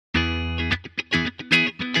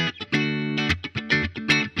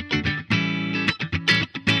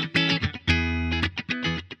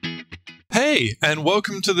Hey, and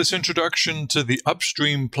welcome to this introduction to the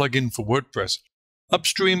UpStream plugin for WordPress.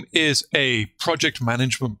 UpStream is a project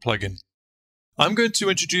management plugin. I'm going to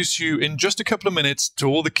introduce you in just a couple of minutes to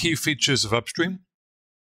all the key features of UpStream.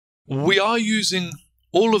 We are using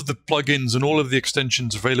all of the plugins and all of the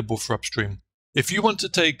extensions available for UpStream. If you want to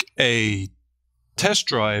take a test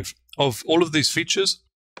drive of all of these features,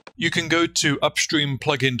 you can go to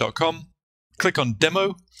upstreamplugin.com, click on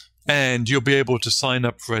Demo, and you'll be able to sign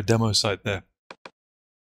up for a demo site there.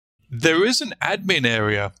 There is an admin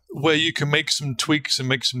area where you can make some tweaks and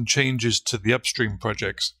make some changes to the UpStream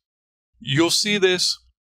projects. You'll see this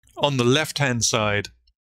on the left-hand side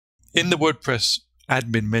in the WordPress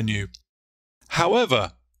admin menu.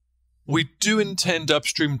 However, we do intend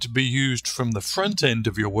UpStream to be used from the front end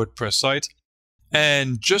of your WordPress site,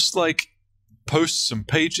 and just like posts and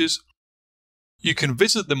pages, you can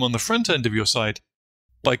visit them on the front end of your site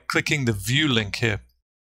by clicking the View link here.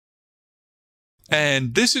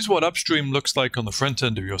 And this is what UpStream looks like on the front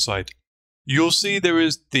end of your site. You'll see there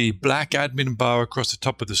is the black admin bar across the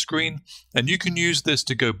top of the screen, and you can use this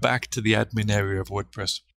to go back to the admin area of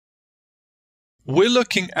WordPress. We're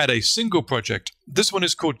looking at a single project. This one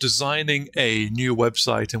is called Designing a New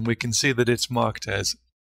Website, and we can see that it's marked as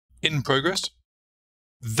in progress.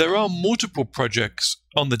 There are multiple projects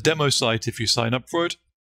on the demo site if you sign up for it.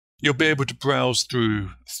 You'll be able to browse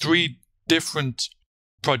through 3 different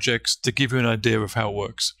projects to give you an idea of how it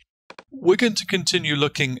works. We're going to continue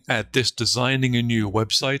looking at this Designing a New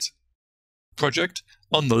Website project.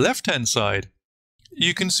 On the left-hand side,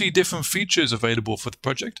 you can see different features available for the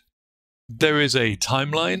project. There is a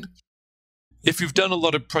timeline. If you've done a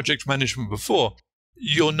lot of project management before,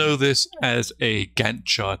 you'll know this as a Gantt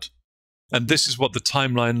chart. And this is what the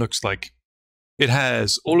timeline looks like. It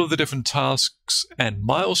has all of the different tasks and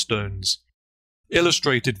milestones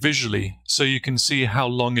illustrated visually so you can see how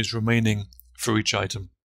long is remaining for each item.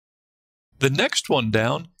 The next one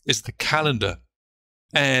down is the calendar,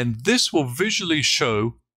 and this will visually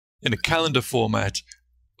show in a calendar format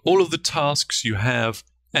all of the tasks you have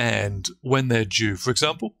and when they're due. For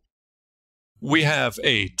example, we have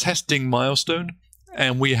a testing milestone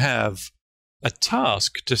and we have a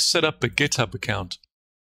task to set up a GitHub account.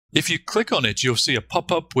 If you click on it, you'll see a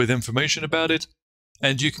pop-up with information about it,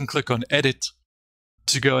 and you can click on Edit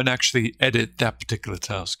to go and actually edit that particular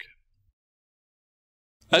task.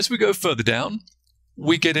 As we go further down,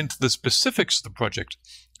 we get into the specifics of the project.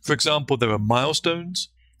 For example, there are milestones,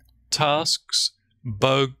 tasks,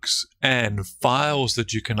 bugs, and files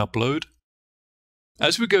that you can upload.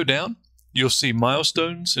 As we go down, you'll see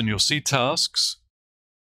milestones and you'll see tasks.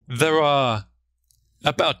 There are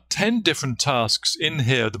about 10 different tasks in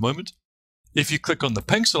here at the moment. If you click on the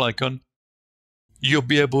pencil icon, you'll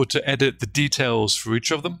be able to edit the details for each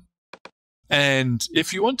of them. And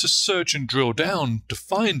if you want to search and drill down to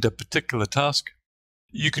find a particular task,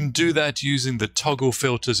 you can do that using the toggle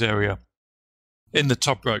filters area in the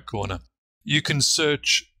top right corner. You can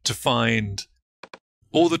search to find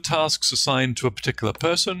all the tasks assigned to a particular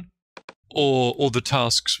person, or all the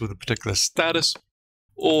tasks with a particular status,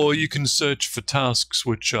 or you can search for tasks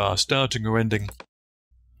which are starting or ending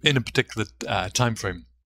in a particular time frame.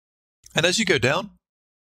 And as you go down,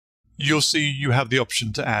 you'll see you have the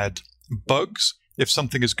option to add bugs if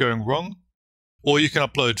something is going wrong, or you can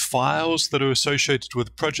upload files that are associated with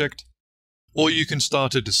the project, or you can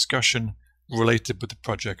start a discussion related with the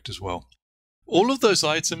project as well. All of those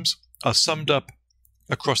items are summed up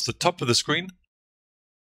across the top of the screen.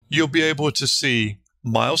 You'll be able to see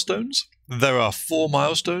milestones. There are 4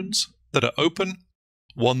 milestones that are open,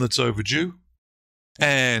 1 that's overdue,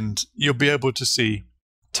 and you'll be able to see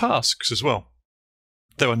tasks as well.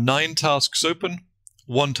 There are 9 tasks open,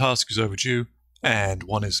 1 task is overdue, and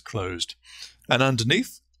 1 is closed. And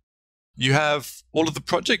underneath, you have all of the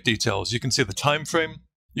project details. You can see the time frame,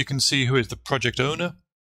 you can see who is the project owner,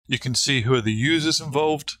 you can see who are the users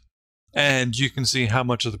involved, and you can see how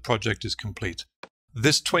much of the project is complete.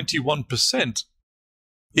 This 21%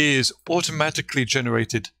 is automatically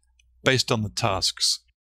generated based on the tasks.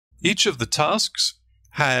 Each of the tasks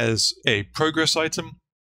has a progress item,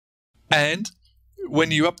 and when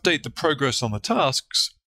you update the progress on the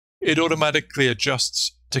tasks, it automatically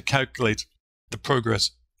adjusts to calculate the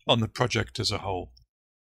progress on the project as a whole.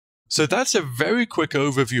 So that's a very quick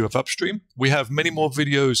overview of UpStream. We have many more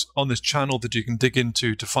videos on this channel that you can dig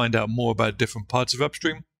into to find out more about different parts of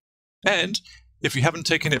UpStream. And if you haven't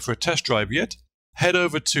taken it for a test drive yet, head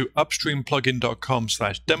over to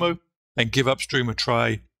upstreamplugin.com/demo and give UpStream a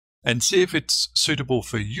try and see if it's suitable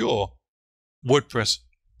for your WordPress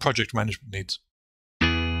project management needs.